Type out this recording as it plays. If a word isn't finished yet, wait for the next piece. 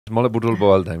मलाई बुटवल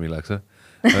बवाल दामी लाग्छ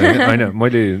होइन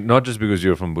मैले not just because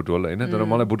you're from Butwal होइन तर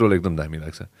मलाई बुटवल एकदम दामी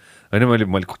लाग्छ होइन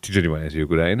मैले कतिचोटि भनेको छु यो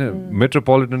कुरा होइन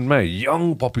मेट्रोपोलिटनमा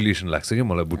यङ पपुलेसन लाग्छ कि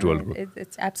मलाई बुटवलको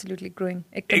इट्स एब्सोल्युटली ग्रोइङ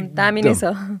एकदम दामी नै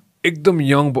छ एकदम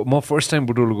यङ म फर्स्ट टाइम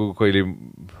बुटवलको कहिले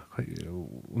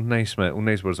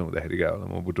 19 वर्ष हुँदाखेरि गयो होला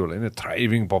म बुटवल होइन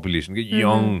थ्राइभिङ पपुलेसन कि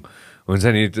यङ हुन्छ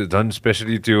नि झन्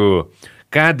स्पेसली त्यो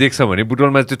कहाँ देख्छ भने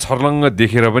बुटवलमा त्यो छर्लङ्ग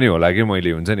देखेर पनि होला कि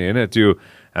मैले हुन्छ नि होइन त्यो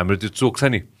हाम्रो त्यो चोक छ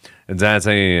नि जहाँ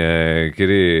चाहिँ के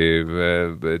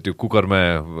अरे त्यो कुकरमा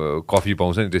कफी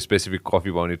पाउँछ नि त्यो स्पेसिफिक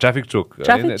कफी पाउने ट्राफिक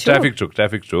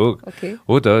चोक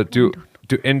हो त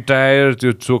त्यो एन्टायर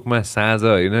त्यो चोकमा साँझ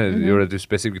होइन एउटा त्यो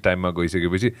स्पेसिफिक टाइममा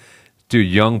गइसकेपछि त्यो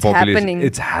यङ पपुलेसन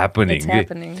इट्स ह्यापनिङ कि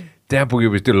त्यहाँ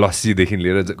पुगेपछि त्यो लस्सीदेखि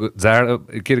लिएर जाडो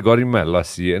के अरे गर्मीमा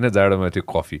लस्सी होइन जाडोमा त्यो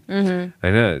कफी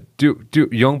होइन त्यो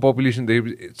यङ पपुलेसन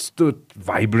देखेपछि यस्तो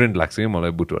भाइब्रेन्ट लाग्छ कि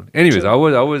मलाई Butwal anyways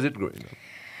how was it growing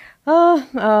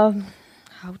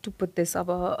how to put this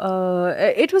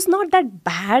it was not that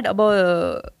bad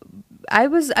I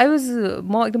was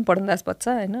म एकदम पढन्दाज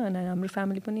बच्चा होइन अनि हाम्रो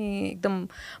फ्यामिली पनि एकदम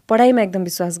पढाइमा एकदम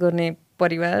विश्वास गर्ने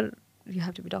परिवार you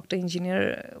have to be doctor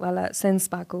engineer वाला सेन्स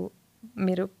भएको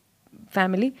मेरो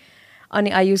फ्यामिली अनि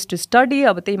आई युज टु स्टडी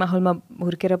अब त्यही माहौलमा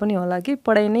हुर्केर पनि होला कि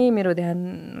पढाइ नै मेरो ध्यान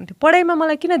हुन्थ्यो पढाइमा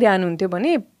मलाई किन ध्यान हुन्थ्यो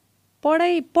भने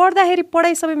पढ्दाखेरि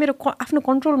पढाइ सबै मेरो आफ्नो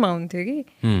कन्ट्रोलमा हुन्थ्यो कि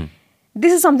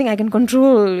this is something I can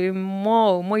control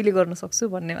मैले गर्न सक्छु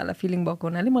भन्नेवाला फिलिङ भएको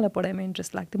हुनाले मलाई पढाइमा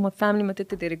इन्ट्रेस्ट लाग्थ्यो म फ्यामिलीमा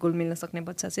त्यति धेरै घुल मिल्न सक्ने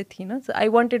बच्चा चाहिँ थिइनँ so I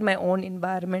wanted my own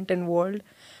environment and world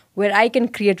where I can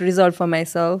create result for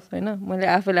myself होइन मैले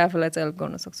आफूलाई चाहिँ हेल्प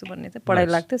गर्न सक्छु भन्ने चाहिँ पढाइ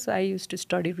लाग्थ्यो so I use to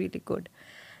study really good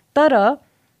तर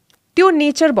त्यो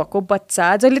नेचर भएको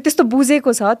बच्चा जसले त्यस्तो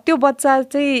बुझेको छ त्यो बच्चा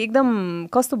चाहिँ एकदम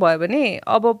कस्तो भयो भने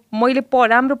अब मैले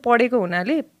राम्रो पढेको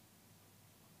हुनाले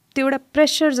त्यो एउटा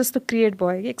प्रेसर जस्तो क्रिएट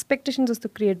भयो कि एक्सपेक्टेसन जस्तो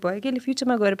क्रिएट भयो कि अहिले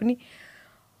फ्युचरमा गएर पनि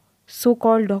सो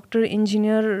कल डक्टर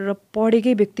इन्जिनियर र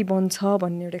पढेकै व्यक्ति बन्छ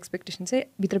भन्ने एउटा एक्सपेक्टेसन चाहिँ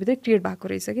भित्रभित्रै क्रिएट भएको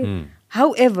रहेछ कि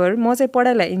हाउ एभर म चाहिँ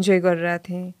पढाइलाई इन्जोय गरिरहेको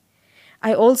थिएँ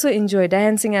I also enjoy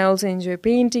dancing I also enjoy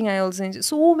painting I also enjoy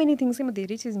so many things चाहिँ म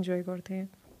धेरै चिज इन्जोय गर्थेँ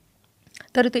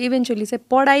तर त्यो इभेन्चुअली चाहिँ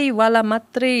पढाइवाला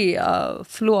मात्रै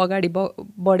फ्लो अगाडि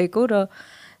बढेको र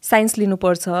साइन्स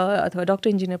लिनुपर्छ अथवा डक्टर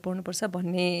इन्जिनियर पढ्नुपर्छ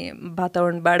भन्ने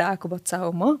वातावरणबाट आएको बच्चा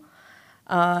हो म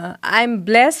आई एम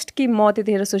ब्लेस्ड कि म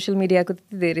त्यतिखेर सोसियल मिडियाको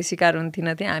त्यति धेरै शिकार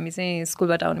हुन्थिनँ थिएँ हामी चाहिँ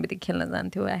स्कुलबाट आउने बित्तिकै खेल्न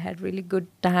जान्थ्यौँ I had really good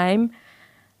time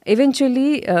eventually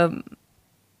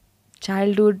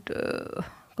childhood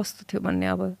कस्तो थियो भन्ने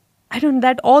अब I don't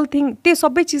that all thing त्यो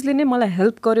सबै चिजले नै मलाई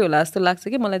हेल्प गर्यो होला जस्तो लाग्छ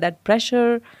कि मलाई द्याट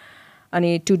प्रेसर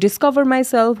अनि to discover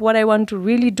myself what I want to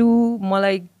really do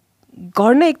मलाई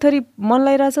गर्न एक थरी मन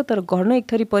लागिरहेछ तर गर्न एक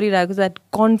थरी परिरहेको द्याट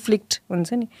कन्फ्लिक्ट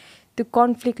हुन्छ नि त्यो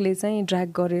कन्फ्लिक्टले चाहिँ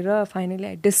ड्र्याग गरेर फाइनली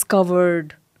आई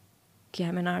डिस्कभर्ड कि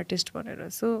आइम एन आर्टिस्ट भनेर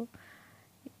so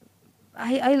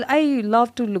I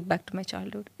love to look back to my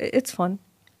childhood it's fun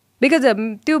because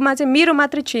त्योमा चाहिँ मेरो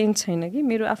मात्रै चेन्ज छैन कि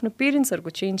मेरो आफ्नो पेरेन्ट्सहरूको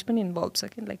चेन्ज पनि इन्भल्भ छ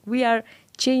कि like we are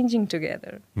changing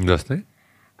together जस्तै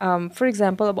फर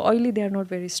इक्जाम्पल अब अहिले they are not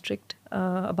very strict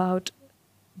about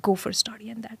go for study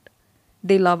and that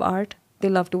they love art they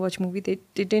love to watch movie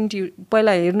they tent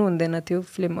पहिला हेर्नु हुँदैन थियो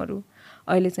फिल्महरू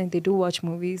अहिले चाहिँ दे डु वाच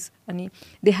मुभिज अनि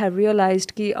दे हेभ रियलाइज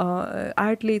कि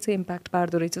आर्टले चाहिँ इम्प्याक्ट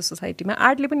पार्दो रहेछ सोसाइटीमा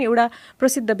आर्टले पनि एउटा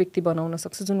प्रसिद्ध व्यक्ति बनाउन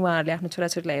सक्छ जुन उहाँहरूले आफ्नो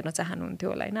छोराछोरीलाई हेर्न चाहनुहुन्थ्यो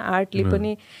होला होइन आर्टले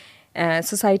पनि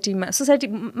सोसाइटी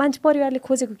मान्छे परिवारले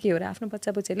खोजेको के हो र आफ्नो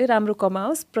बच्चा बच्चीहरूले राम्रो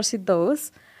कमाओस् प्रसिद्ध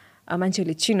होस्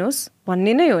मान्छेहरूले चिनोस्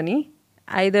भन्ने नै हो नि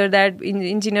आइदर द्याट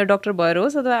इन्जिनियर डक्टर भएर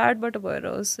होस् अथवा आर्टबाट भएर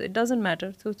होस् इट डजन्ट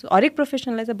म्याटर हरेक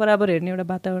प्रोफेसनलाई चाहिँ बराबर हेर्ने एउटा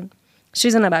वातावरण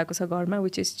सृजना भएको छ घरमा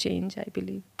which is change I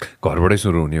believe घरबाटै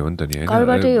सुरु हुने हो नि त नि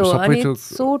घरबाटै हो अनि इट्स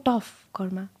सो टफ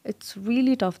घरमा इट्स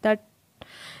रियली टफ द्याट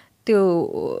त्यो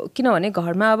किनभने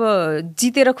घरमा अब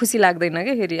जितेर खुसी लाग्दैन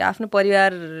क्या फेरि आफ्नो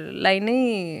परिवारलाई नै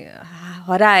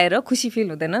हराएर खुसी फिल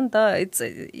हुँदैन नि त इट्स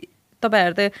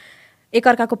तपाईँहरू त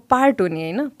एकअर्काको पार्ट हो नि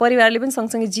होइन परिवारले पनि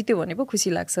सँगसँगै जित्यो भने पो खुसी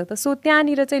लाग्छ त सो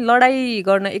त्यहाँनिर चाहिँ लडाइँ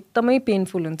गर्न एकदमै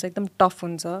पेनफुल हुन्छ एकदम टफ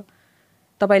हुन्छ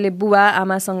तपाईँले बुवा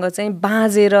आमासँग चाहिँ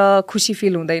बाँझेर खुसी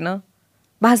फिल हुँदैन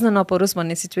बाँच्न नपरोस्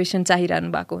भन्ने सिचुएसन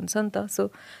चाहिरहनु भएको हुन्छ नि त सो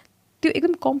त्यो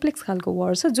एकदम कम्प्लेक्स खालको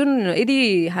वर्ड छ जुन यदि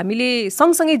हामीले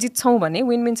सँगसँगै जित्छौँ भने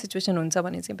विन विन सिचुएसन हुन्छ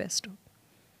भने चाहिँ बेस्ट हो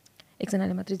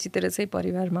एकजनाले मात्रै जितेर चाहिँ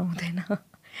परिवारमा हुँदैन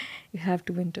You have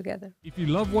to win together. If you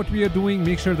love what we are doing,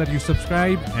 make sure that you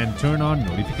subscribe and turn on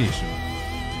notifications.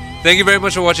 Thank you very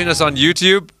much for watching us on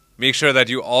YouTube. Make sure that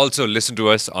you also listen to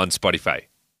us on Spotify.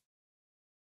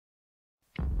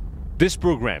 This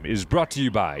program is brought to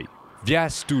you by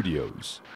Vyas Studios.